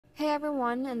Hey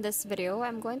everyone, in this video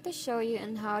I'm going to show you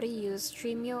on how to use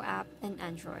Stremio app in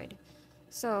Android.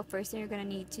 So first thing you're going to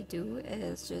need to do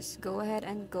is just go ahead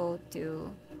and go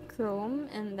to Chrome,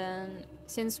 and then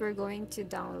since we're going to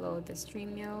download the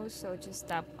Stremio, so just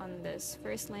tap on this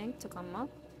first link to come up.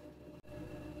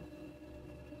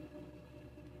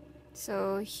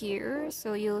 So here,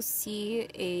 so you'll see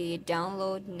a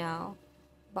download now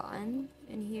button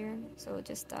in here, so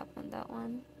just tap on that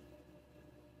one.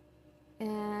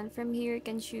 And from here you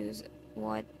can choose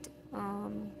what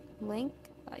link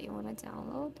that you want to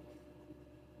download.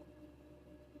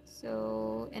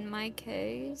 So in my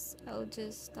case, I'll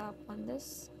just tap on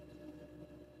this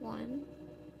one.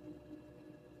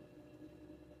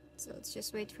 So let's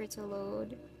just wait for it to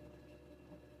load.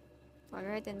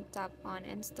 Alright, and tap on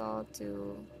install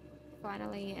to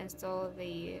finally install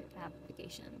the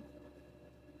application.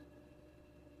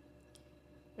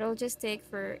 It'll just take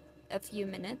for a few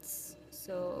minutes,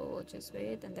 so we'll just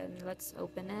wait and then let's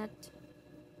open it.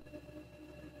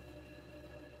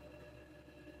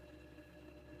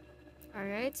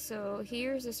 Alright, so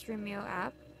here's the Stremio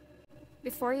app.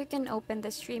 Before you can open the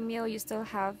Stremio, you still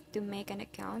have to make an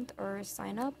account or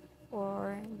sign up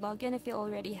or log in if you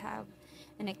already have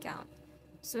an account.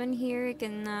 So in here you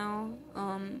can now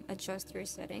adjust your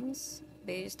settings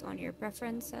based on your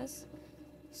preferences.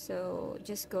 So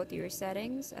just go to your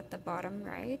settings at the bottom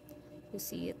right, you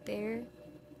see it there,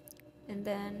 and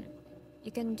then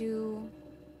you can do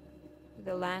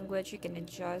the language, you can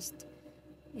adjust,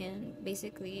 and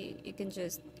basically you can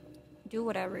just do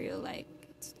whatever you like.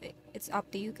 It's up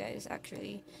to you guys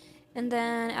actually. And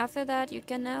then after that you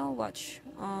can now watch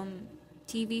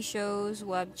TV shows,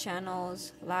 web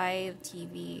channels, live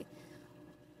TV,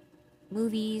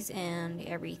 movies, and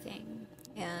everything.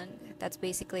 And that's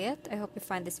basically it. I hope you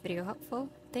find this video helpful.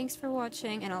 Thanks for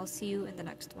watching, and I'll see you in the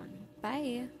next one.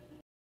 Bye!